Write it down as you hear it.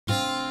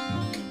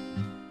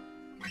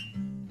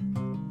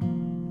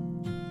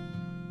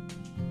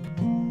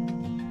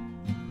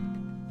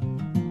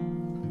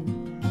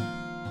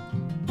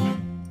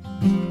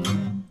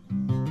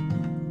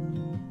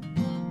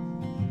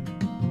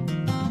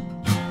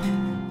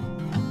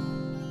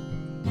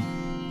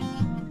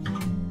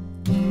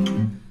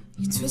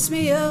twist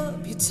me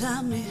up, you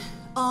tie me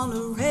all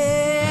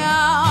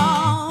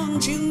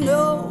around. You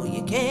know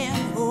you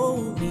can't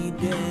hold me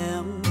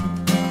down.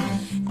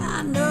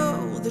 I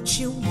know that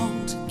you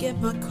won't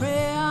get my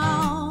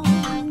crown.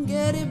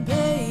 Get it,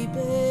 baby.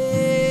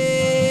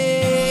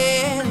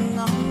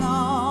 No,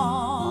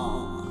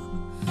 no.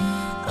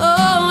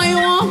 Oh, you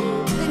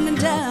won't take me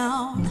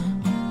down.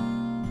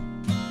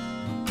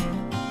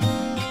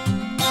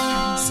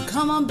 So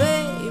come on,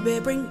 baby,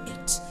 bring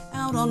it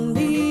out on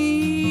me.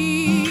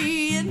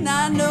 And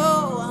I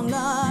know I'm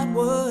not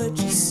what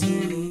you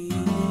see.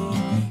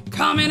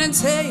 Come in and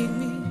take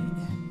me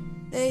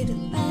late at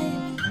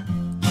night.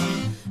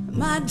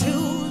 My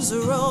jewels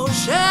are all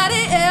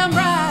shiny and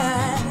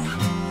bright.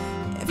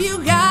 If you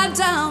got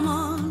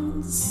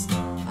diamonds,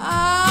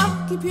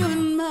 I'll keep you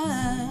in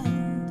mind.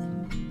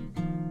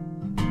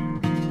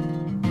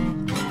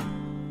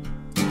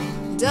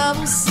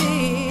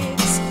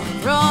 666,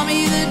 throw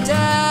me the dice.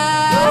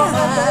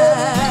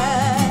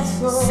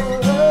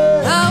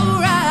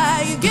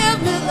 Alright, you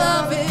give me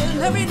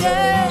loving every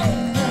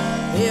day,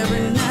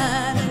 every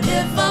night. And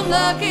if I'm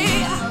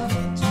lucky,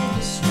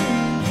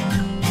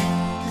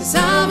 cause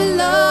I'm in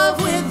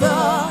love with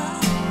the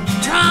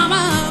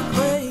drama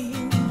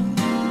queen.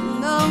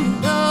 No,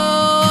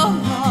 no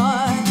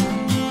more.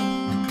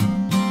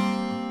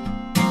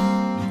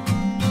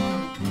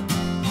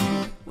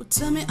 Well,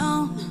 turn me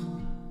on,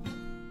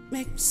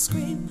 make me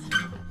scream.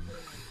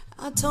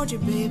 I told you,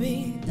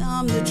 baby,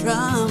 I'm the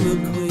drama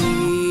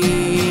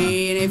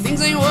queen. If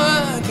things ain't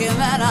working,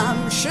 then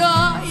I'm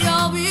sure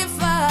you'll be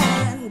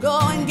fine. Go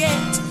and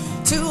get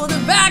to the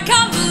back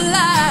of the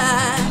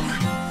line.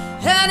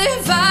 And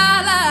if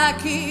I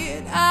like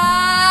it,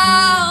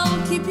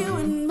 I'll keep you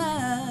in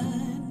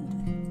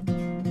mind.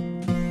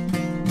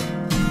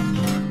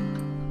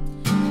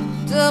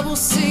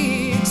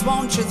 666,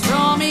 won't you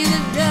throw me the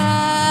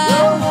dice?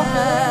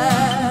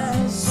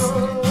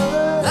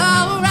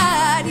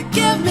 Alright, you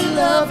give me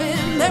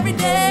loving every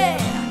day,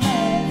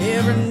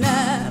 every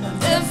night.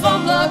 And if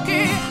I'm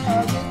lucky,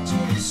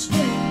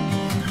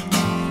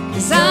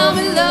 cause I'm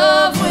in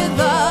love with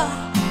the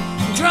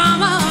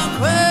drama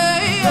queen.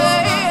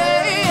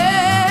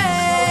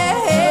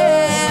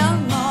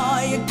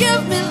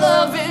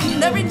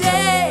 Every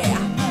day,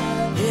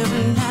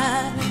 every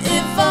night.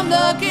 If I'm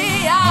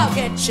lucky, I'll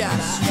get you.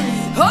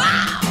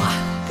 Wow!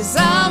 Cause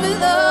I'm in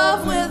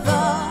love with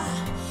the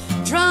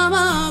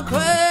drama queen.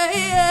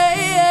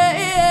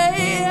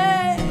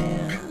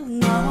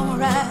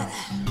 Alright.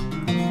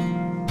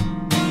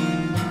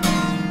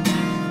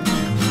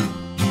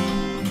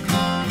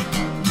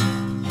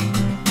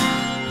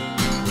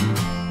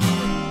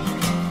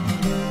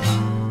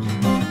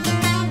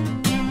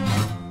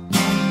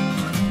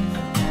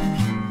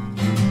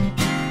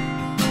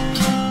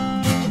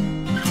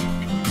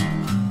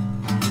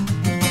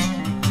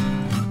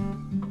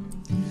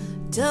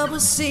 Double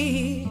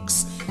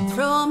six,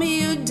 throw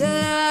me a die.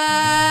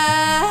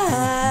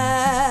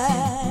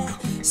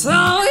 So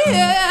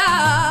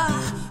yeah,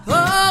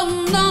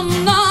 oh no,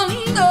 no,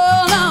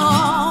 no, no.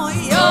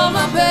 You're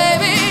my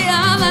baby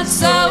and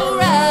that's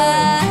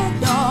alright.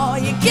 No,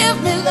 you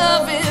give me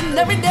loving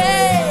every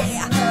day,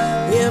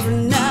 every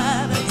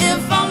night.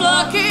 If I'm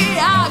lucky,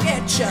 I'll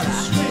get you.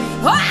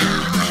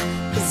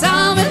 Wow, cause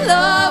I'm in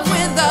love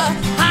with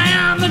I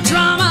am the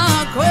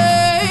drama queen.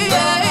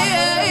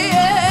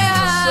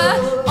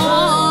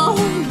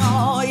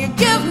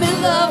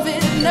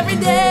 Every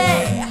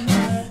day,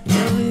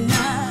 every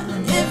night.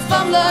 And if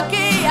I'm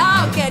lucky,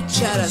 I'll get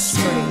you to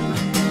scream.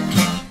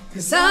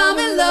 Cause I'm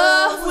in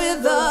love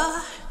with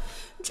the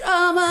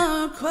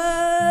drama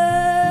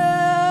queen.